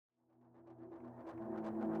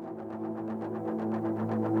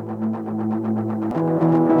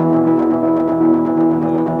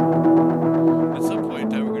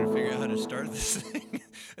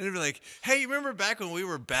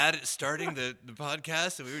were bad at starting the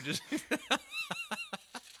podcast, and we were just.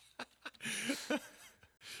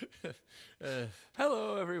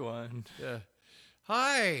 Hello, everyone.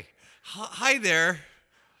 Hi there.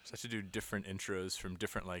 So I have to do different intros from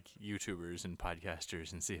different YouTubers and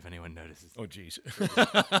podcasters and see if anyone notices. Oh, jeez.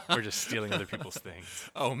 We're just stealing other people's things.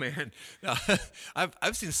 Oh man,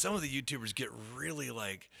 I've seen some of the YouTubers get really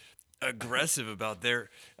aggressive about their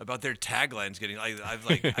taglines getting.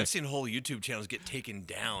 I've seen whole YouTube channels get taken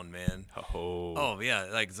down, man. Oh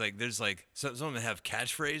yeah, there's some of them have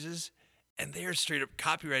catchphrases. And they are straight up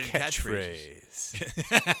copyrighted catchphrases.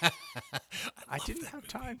 I didn't have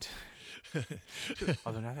time to.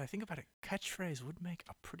 Although now that I think about it, catchphrase would make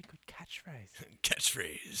a pretty good catchphrase.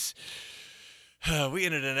 Catchphrase. We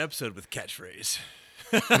ended an episode with catchphrase.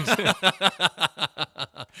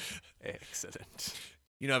 Excellent.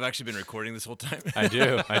 You know, I've actually been recording this whole time. I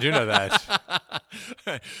do know that.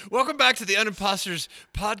 Welcome back to the Unimposters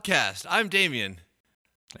podcast. I'm Damien.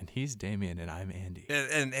 And he's Damien, and I'm Andy.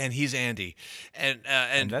 And he's Andy.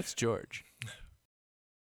 And that's George.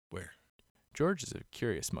 Where? George is a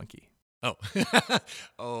curious monkey. Oh.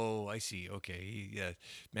 Oh, I see. Okay.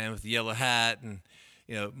 Man with the yellow hat and,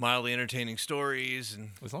 mildly entertaining stories.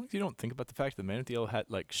 And as long as you don't think about the fact that the man with the yellow hat,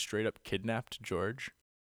 straight up kidnapped George.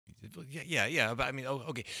 Yeah. But I mean,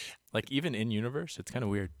 okay. Even in universe, it's kind of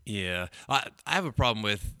weird. Yeah. I have a problem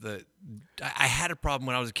with I had a problem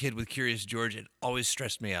when I was a kid with Curious George. It always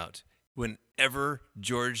stressed me out. Whenever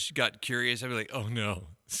George got curious, I'd be like, oh no,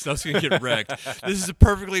 stuff's going to get wrecked. This is a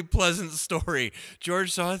perfectly pleasant story.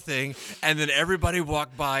 George saw a thing, and then everybody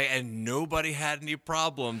walked by, and nobody had any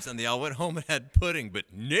problems, and they all went home and had pudding. But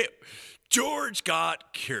no, George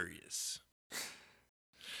got curious.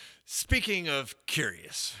 Speaking of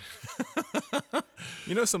curious.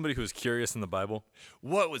 You know somebody who was curious in the Bible?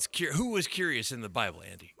 Who was curious in the Bible,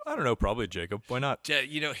 Andy? I don't know, probably Jacob. Why not?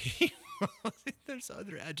 There's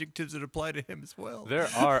other adjectives that apply to him as well. There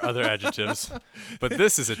are other adjectives, but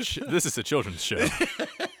this is a children's show.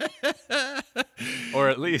 Or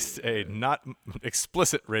at least a not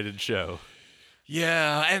explicit rated show.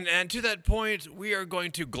 Yeah, and to that point, we are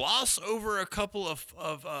going to gloss over a couple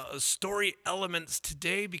of story elements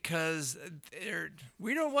today because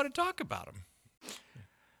we don't want to talk about them.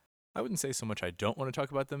 I wouldn't say so much I don't want to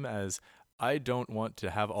talk about them as I don't want to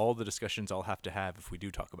have all the discussions I'll have to have if we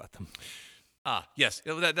do talk about them. Yes,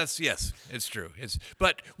 yes, it's true.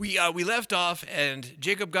 But we left off, and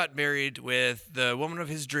Jacob got married with the woman of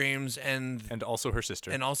his dreams, and also her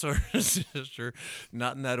sister,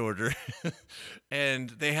 not in that order.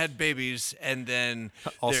 And they had babies, and then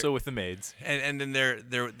also with the maids, and then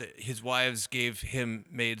his wives gave him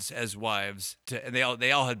maids as wives, and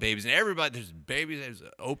they all had babies, and everybody there's babies. As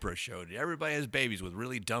Oprah showed, everybody has babies with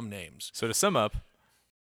really dumb names. So to sum up,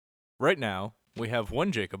 right now we have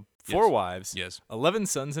one Jacob. 4 wives, yes, 11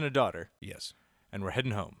 sons and a daughter, yes, and we're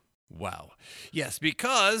heading home. Wow. Yes,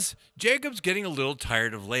 because Jacob's getting a little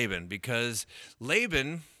tired of Laban, because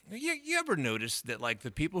Laban, you ever notice that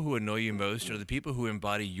the people who annoy you most are the people who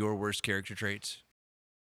embody your worst character traits?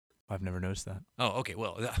 I've never noticed that. Oh, okay,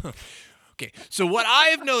 well, okay. So what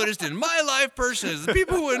I've noticed in my life personally is the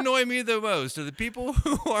people who annoy me the most are the people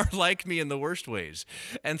who are like me in the worst ways.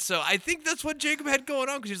 And so I think that's what Jacob had going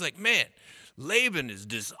on, because he's like, man, Laban is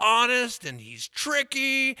dishonest, and he's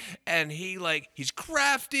tricky, and he's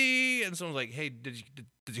crafty. And someone's like, hey, did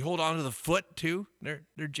he hold on to the foot too? There,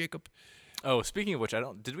 Jacob? Oh, speaking of which,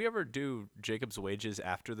 did we ever do Jacob's wages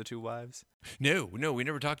after the 2 wives? No, we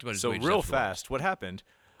never talked about his wages. So real fast, what happened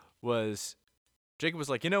was Jacob was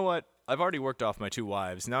like, you know what? I've already worked off my 2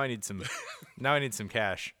 wives. Now I need some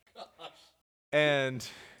cash. And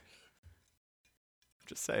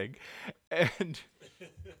just saying. And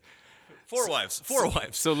 4 wives.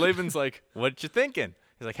 So Laban's like, what you thinking?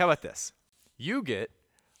 He's like, how about this? You get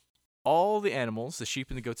all the animals, the sheep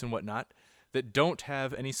and the goats and whatnot, that don't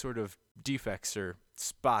have any sort of defects or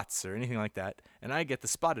spots or anything like that, and I get the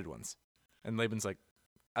spotted ones. And Laban's like,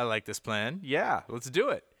 I like this plan. Yeah, let's do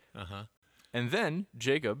it. Uh-huh. And then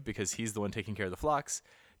Jacob, because he's the one taking care of the flocks,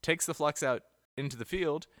 takes the flocks out into the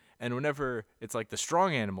field, and whenever it's the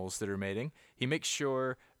strong animals that are mating, he makes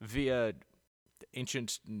sure via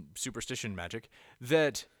ancient superstition magic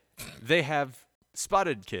that they have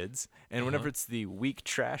spotted kids, and whenever it's the weak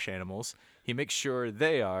trash animals, he makes sure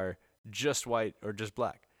they are just white or just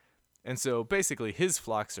black. And so basically his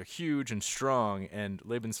flocks are huge and strong, and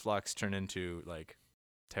Laban's flocks turn into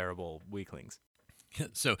terrible weaklings.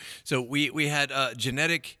 So we had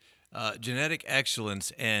genetic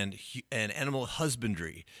excellence and animal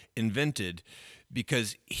husbandry invented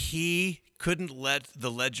because he couldn't let the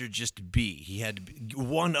ledger just be. He had to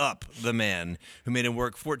one up the man who made him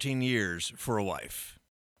work 14 years for a wife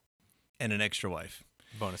and an extra wife.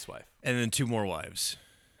 Bonus wife. And then 2 more wives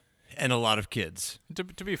and a lot of kids. To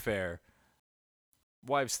be fair,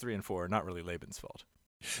 wives 3 and 4 are not really Laban's fault.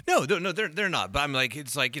 No, they're not. But I'm like,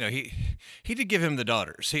 it's like, he did give him the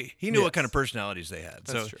daughters. He knew what kind of personalities they had.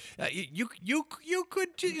 That's so true. You could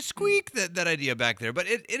squeak that idea back there, but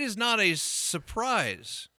it is not a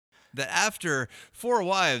surprise that after 4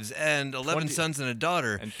 wives and 11 sons and a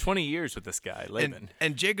daughter, and 20 years with this guy, Laban,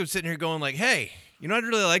 and Jacob's sitting here going like, hey, what I'd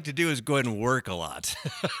really like to do is go ahead and work a lot.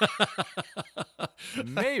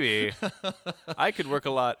 maybe I could work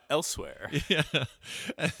a lot elsewhere. Yeah.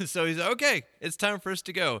 So he's like, okay, it's time for us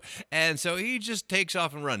to go. And so he just takes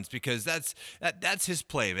off and runs because that's his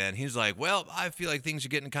play, man. He's like, well, I feel like things are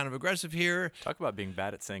getting kind of aggressive here. Talk about being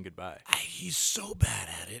bad at saying goodbye. He's so bad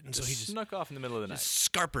at it. And so he just snuck off in the middle of the night.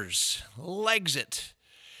 Scarpers, legs it.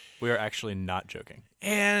 We are actually not joking.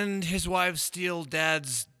 And his wives steal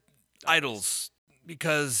Dad's idols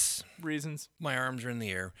because reasons. My arms are in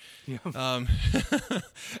the air. Yeah.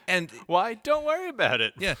 And why? Don't worry about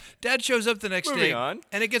it. Yeah, Dad shows up the next day, on.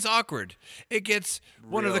 and it gets awkward. It gets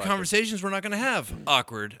one of the conversations we're not going to have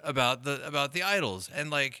awkward about the idols,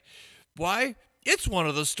 and like, why? It's one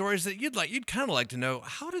of those stories that you'd kind of like to know,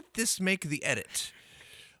 how did this make the edit?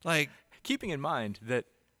 Like, keeping in mind that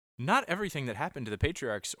not everything that happened to the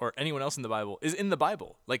patriarchs or anyone else in the Bible is in the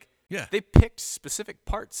Bible. Like, yeah, they picked specific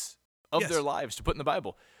parts of Yes. their lives to put in the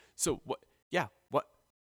Bible. So what? Yeah, what?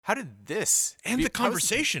 How did this and the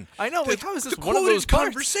conversation? I know. Like, how is this the one of those parts?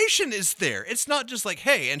 conversation is there? It's not just like,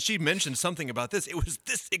 hey, and she mentioned something about this. It was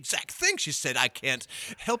this exact thing. She said, I can't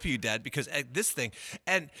help you, Dad, because this thing.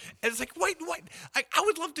 And it's like, wait. I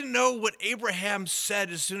would love to know what Abraham said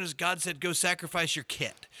as soon as God said, go sacrifice your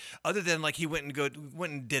kid. Other than like he went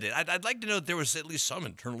and did it. I'd like to know if there was at least some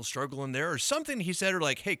internal struggle in there or something he said, or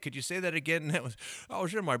like, hey, could you say that again? And that was, I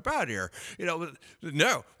was in my bad ear. No,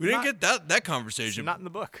 we didn't get that conversation. Not in the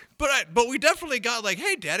book. But we definitely got like,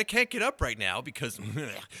 hey, Dad, I can't get up right now because,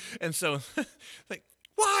 and so, like,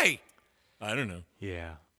 why? I don't know.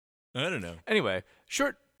 Yeah. I don't know. Anyway,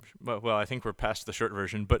 short. Well, I think we're past the short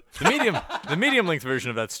version, but the medium length version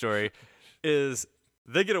of that story is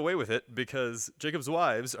they get away with it because Jacob's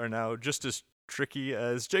wives are now just as tricky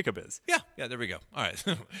as Jacob is. Yeah. There we go. All right.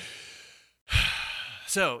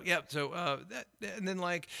 So and then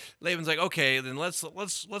like Laban's like, okay, then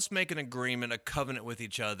let's make an agreement, a covenant with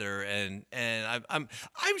each other, and I'm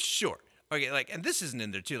sure. Okay, like, and this isn't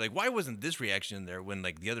in there too. Like, why wasn't this reaction in there when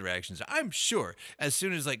like the other reactions? I'm sure as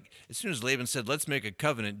soon as Laban said, let's make a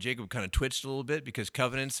covenant, Jacob kind of twitched a little bit because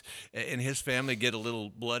covenants in his family get a little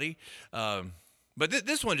bloody. But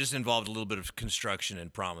this one just involved a little bit of construction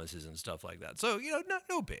and promises and stuff like that. So,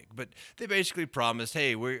 no big. But they basically promised,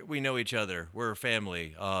 hey, we know each other. We're a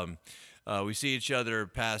family. We see each other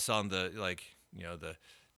pass on the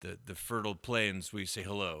fertile plains. We say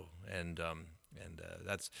hello. And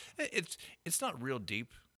that's it's not real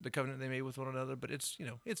deep, the covenant they made with one another. But it's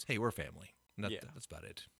hey, we're family. And that's about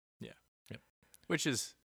it. Yeah. Yep. Which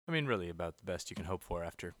is, really about the best you can hope for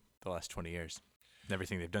after the last 20 years and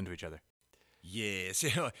everything they've done to each other. Yes,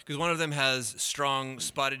 because one of them has strong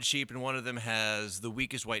spotted sheep and one of them has the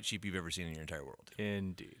weakest white sheep you've ever seen in your entire world.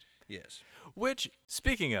 Indeed. Yes. Which,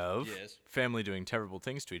 speaking of family doing terrible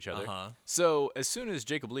things to each other, so as soon as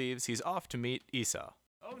Jacob leaves, he's off to meet Esau.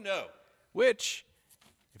 Oh, no. Which,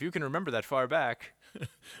 if you can remember that far back,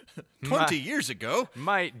 20 years ago,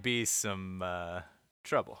 might be some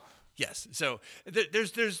trouble. Yes. So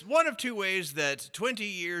there's one of two ways that 20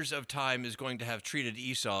 years of time is going to have treated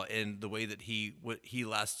Esau in the way that he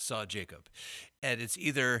last saw Jacob. And it's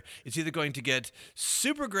either going to get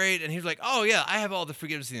super great and he's like, oh yeah, I have all the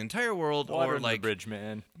forgiveness in the entire world, Water or in like the bridge,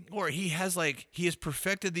 man. Or he has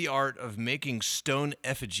perfected the art of making stone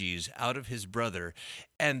effigies out of his brother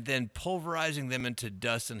and then pulverizing them into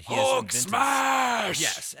dust, and he has Hulk invented smash.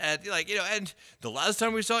 Yes, and and the last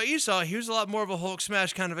time we saw Esau, he was a lot more of a Hulk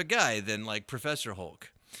smash kind of a guy than like Professor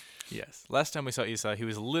Hulk. Yes. Last time we saw Esau, he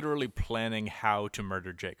was literally planning how to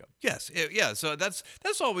murder Jacob. Yes. Yeah. So that's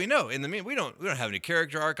all we know. In the mean, we don't have any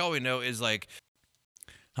character arc. All we know is like,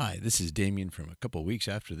 hi, this is Damien from a couple of weeks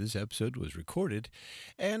after this episode was recorded,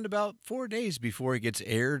 and about 4 days before it gets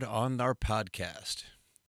aired on our podcast.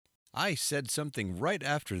 I said something right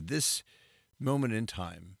after this moment in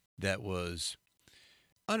time that was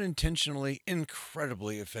unintentionally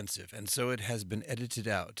incredibly offensive, and so it has been edited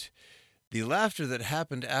out. The laughter that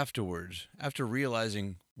happened afterwards, after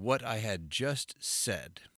realizing what I had just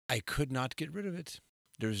said, I could not get rid of it.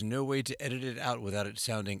 There's no way to edit it out without it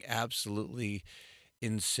sounding absolutely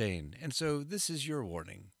insane. And so this is your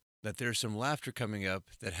warning that there's some laughter coming up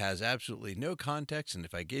that has absolutely no context. And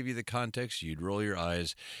if I gave you the context, you'd roll your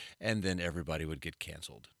eyes and then everybody would get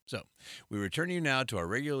canceled. So we return you now to our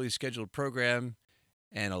regularly scheduled program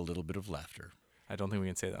and a little bit of laughter. I don't think we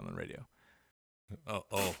can say that on the radio.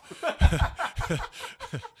 Oh.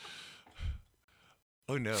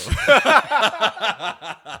 Oh, no.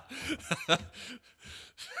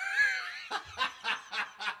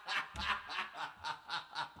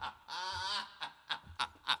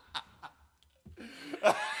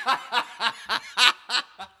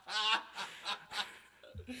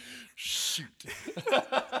 Shoot.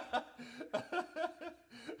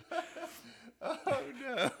 Oh,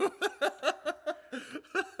 no.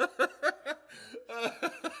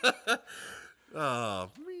 Oh,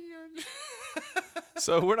 man.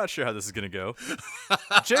 So we're not sure how this is going to go.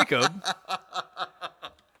 Jacob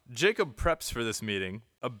preps for this meeting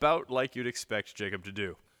about like you'd expect Jacob to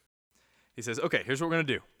do. He says, okay, here's what we're going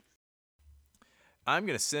to do. I'm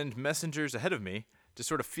going to send messengers ahead of me to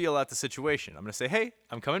sort of feel out the situation. I'm going to say, hey,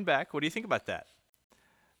 I'm coming back. What do you think about that?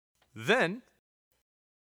 Then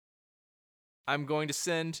I'm going to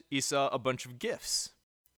send Esau a bunch of gifts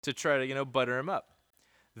to try to, butter him up.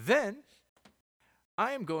 Then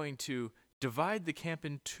I am going to divide the camp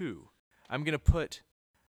in two. I'm going to put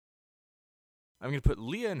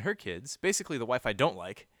Leah and her kids, basically the wife I don't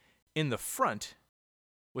like, in the front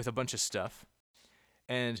with a bunch of stuff.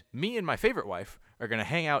 And me and my favorite wife are going to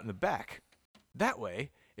hang out in the back. That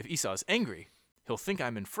way, if Esau is angry, he'll think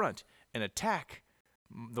I'm in front and attack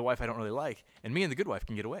the wife I don't really like, and me and the good wife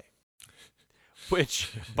can get away.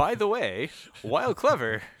 Which, by the way, while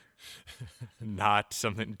clever, not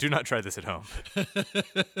something. Do not try this at home.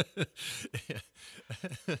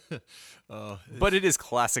 But it is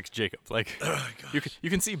classic Jacob. Like, you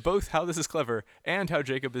can see both how this is clever and how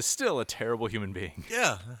Jacob is still a terrible human being.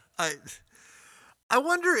 Yeah, I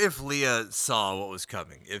wonder if Leah saw what was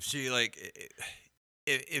coming. If she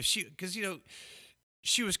if she, because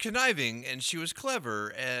she was conniving and she was clever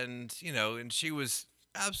and and she was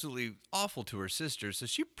absolutely awful to her sister. So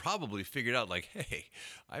she probably figured out like, hey,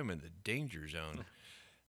 I'm in the danger zone.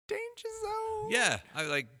 Danger zone. Yeah,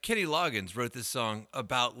 Kenny Loggins wrote this song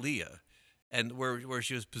about Leah, and where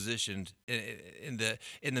she was positioned in the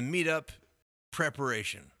meetup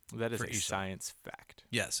preparation. That is a Esau. science fact.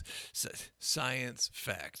 Yes, science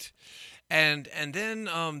fact, and then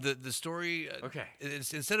the story. Okay.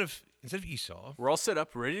 Instead of Esau, We're all set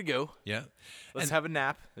up, ready to go. yeah, Let's have a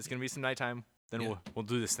nap. It's gonna be some nighttime. Then Yeah. we'll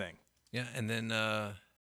do this thing. yeah, and then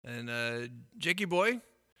Jakey boy,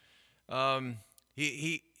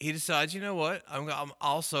 he decides, you know what? I'm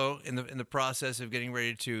also in the process of getting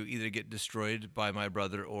ready to either get destroyed by my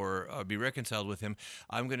brother or be reconciled with him.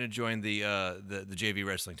 I'm going to join the JV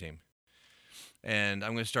wrestling team, and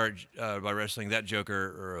I'm going to start by wrestling that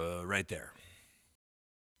Joker right there.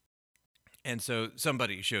 And so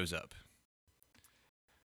somebody shows up.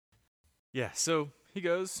 Yeah. So he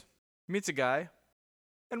goes, meets a guy,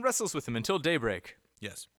 and wrestles with him until daybreak.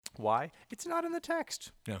 Yes. Why? It's not in the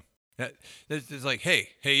text. No. It's like, hey,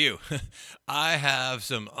 you, I have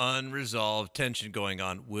some unresolved tension going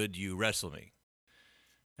on. Would you wrestle me?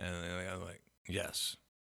 And I'm like, yes,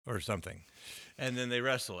 or something. And then they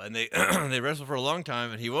wrestle, and they they wrestle for a long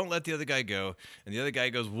time, and he won't let the other guy go. And the other guy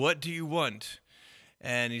goes, what do you want?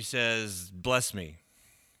 And he says, bless me,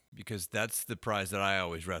 because that's the prize that I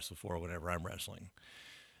always wrestle for whenever I'm wrestling.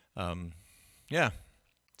 Yeah.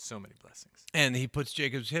 So many blessings. And he puts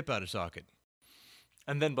Jacob's hip out of socket.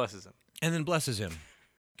 And then blesses him. And then blesses him.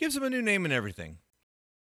 Gives him a new name and everything.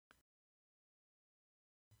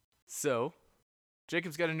 So,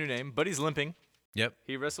 Jacob's got a new name, but he's limping. Yep.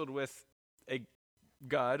 He wrestled with a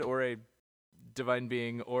god or a divine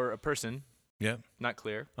being or a person. Yep. Not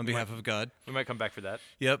clear. On behalf of God. We might come back for that.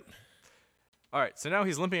 Yep. All right, so now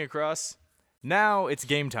he's limping across. Now it's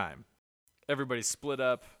game time. Everybody's split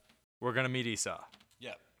up. We're going to meet Esau.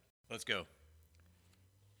 Yep. Let's go.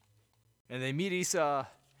 And they meet Esau,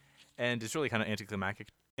 and it's really kind of anticlimactic.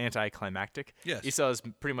 Yes. Esau is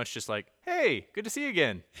pretty much just like, hey, good to see you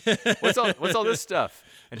again. What's all this stuff?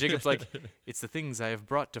 And Jacob's like, it's the things I have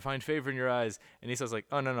brought to find favor in your eyes. And Esau's like,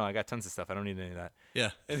 oh, no, I got tons of stuff. I don't need any of that.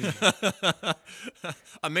 Yeah.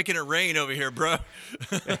 I'm making it rain over here, bro.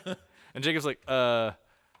 And Jacob's like, all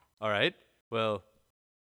right, well,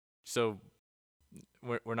 so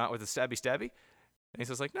we're not with the stabby? And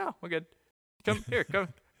Esau's like, no, we're good. Come here, come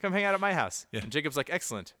hang out at my house. Yeah. And Jacob's like,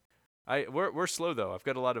 excellent. We're slow though. I've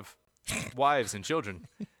got a lot of wives and children,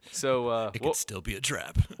 so It could still be a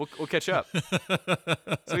trap. we'll catch up.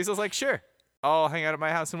 So Esau's like, sure. I'll hang out at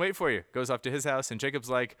my house and wait for you. Goes off to his house, and Jacob's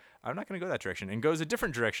like, I'm not going to go that direction, and goes a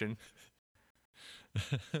different direction.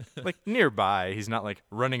 Like nearby. He's not like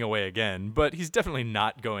running away again, but he's definitely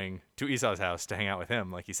not going to Esau's house to hang out with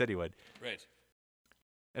him like he said he would. Right.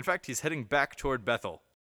 In fact, he's heading back toward Bethel.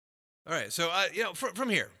 All right. So from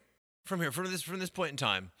this point in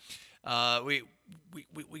time, we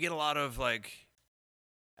get a lot of like.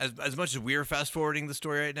 As much as we're fast forwarding the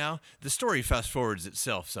story right now, the story fast forwards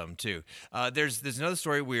itself some too. There's another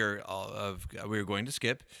story we're going to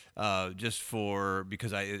skip just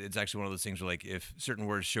because it's actually one of those things where like if certain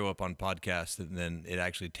words show up on podcasts, then it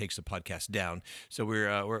actually takes the podcast down. So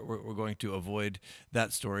we're going to avoid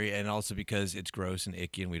that story, and also because it's gross and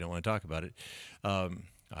icky and we don't want to talk about it. I'll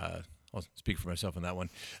speak for myself on that one.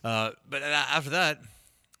 But after that,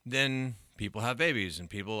 then people have babies, and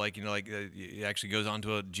people it actually goes on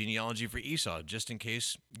to a genealogy for Esau, just in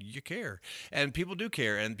case you care. And people do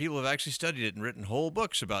care, and people have actually studied it and written whole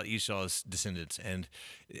books about Esau's descendants, and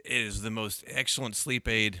it is the most excellent sleep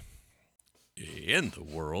aid in the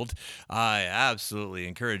world. I absolutely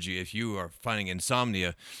encourage you, if you are finding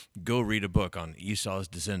insomnia, go read a book on Esau's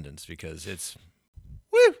descendants, because it's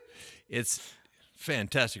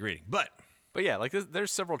fantastic reading. But yeah, like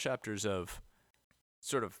there's several chapters of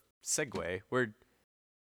sort of segue where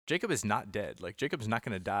Jacob is not dead. Like Jacob's not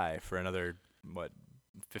going to die for another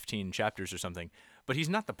 15 chapters or something. But he's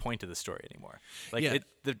not the point of the story anymore. Like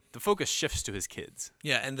the focus shifts to his kids.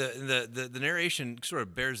 Yeah, and the narration sort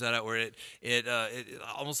of bears that out, where it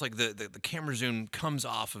almost like the camera zoom comes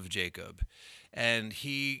off of Jacob, and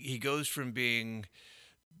he goes from being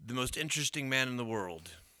the most interesting man in the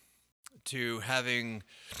world to having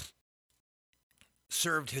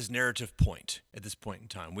served his narrative point at this point in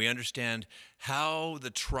time. We understand how the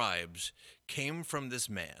tribes came from this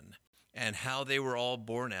man and how they were all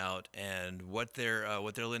born out, and what their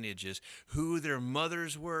lineage is, who their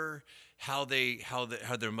mothers were, how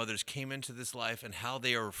their mothers came into this life, and how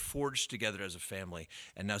they are forged together as a family.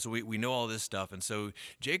 And now, so we know all this stuff. And so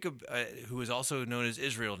Jacob, who is also known as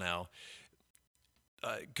Israel now,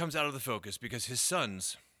 comes out of the focus because his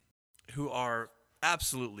sons, who are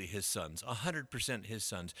absolutely his sons, 100% his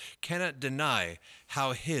sons, cannot deny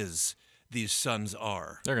how these sons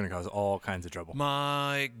are. They're going to cause all kinds of trouble.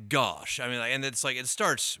 My gosh. I mean, and it's like, it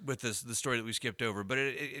starts with the story that we skipped over, but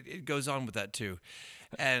it goes on with that too.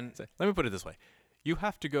 And let me put it this way. You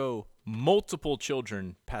have to go multiple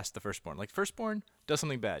children past the firstborn. Like firstborn does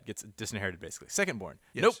something bad, gets disinherited basically. Secondborn,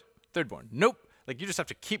 yes. Nope. Thirdborn, nope. Like you just have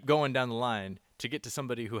to keep going down the line to get to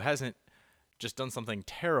somebody who hasn't just done something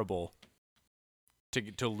terrible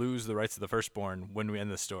to lose the rights of the firstborn when we end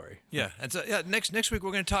the story. Yeah, and so next week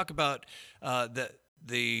we're going to talk about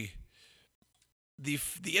the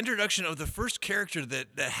introduction of the first character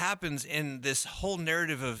that happens in this whole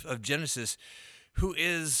narrative of Genesis, who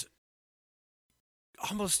is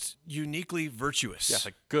almost uniquely virtuous. Yeah,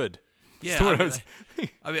 like good. Yeah,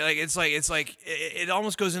 it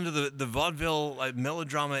almost goes into the vaudeville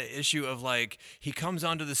melodrama issue of like he comes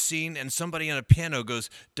onto the scene and somebody on a piano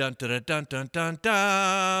goes dun dun dun dun dun dun dun.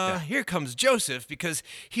 Yeah. Here comes Joseph, because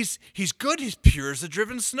he's good, he's pure as the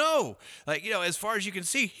driven snow. Like, as far as you can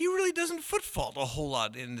see, he really doesn't foot fault a whole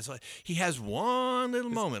lot in this. He has one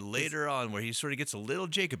little moment later on where he sort of gets a little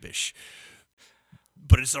Jacobish.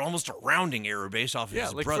 But it's almost a rounding error based off of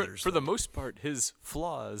his brothers. For the most part, his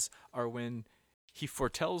flaws are when he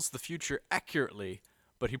foretells the future accurately,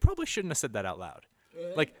 but he probably shouldn't have said that out loud.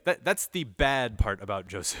 Like that's the bad part about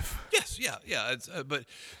Joseph. Yes, yeah. It's, but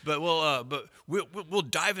we'll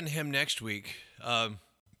dive into him next week.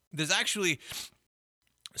 There's actually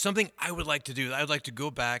something I would like to do. I would like to go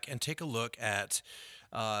back and take a look at,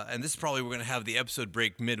 and this is probably we're going to have the episode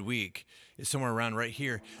break midweek. It's somewhere around right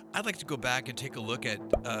here. I'd like to go back and take a look at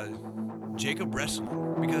Jacob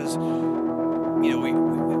wrestling, because we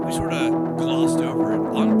sort of glossed over it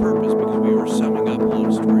on purpose.